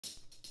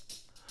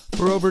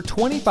For over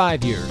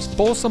 25 years,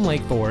 Folsom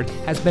Lake Ford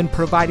has been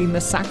providing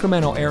the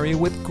Sacramento area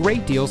with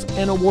great deals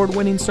and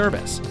award-winning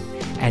service.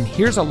 And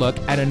here's a look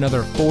at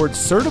another Ford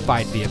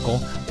certified vehicle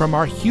from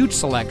our huge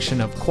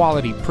selection of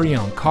quality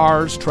pre-owned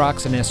cars,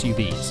 trucks, and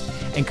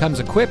SUVs, and comes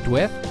equipped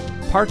with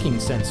parking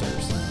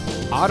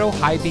sensors, auto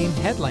high beam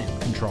headlamp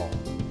control,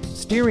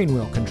 steering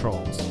wheel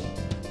controls,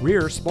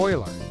 rear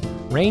spoiler,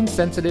 rain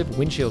sensitive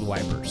windshield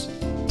wipers,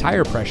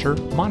 tire pressure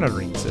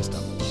monitoring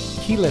system,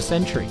 keyless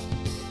entry,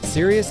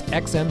 Sirius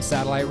XM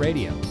satellite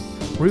radio,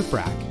 roof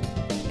rack,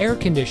 air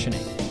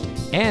conditioning,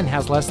 and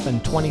has less than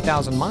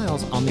 20,000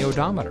 miles on the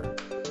odometer.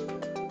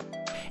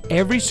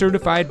 Every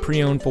certified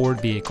pre-owned Ford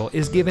vehicle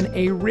is given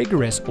a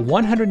rigorous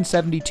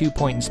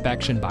 172-point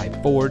inspection by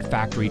Ford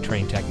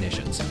factory-trained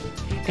technicians.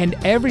 And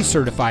every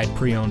certified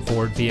pre-owned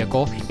Ford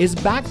vehicle is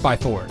backed by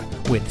Ford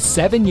with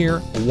 7-year,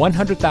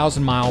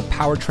 100,000-mile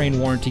powertrain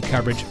warranty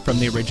coverage from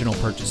the original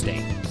purchase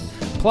date.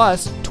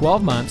 Plus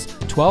 12 months,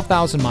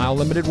 12,000-mile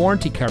limited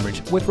warranty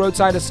coverage with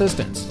roadside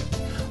assistance.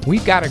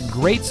 We've got a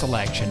great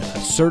selection of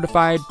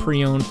certified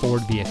pre-owned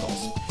Ford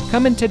vehicles.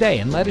 Come in today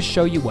and let us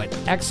show you what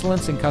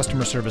excellence in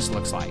customer service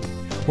looks like.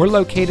 We're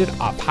located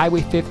off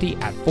Highway 50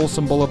 at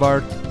Folsom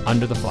Boulevard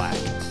under the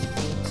flag.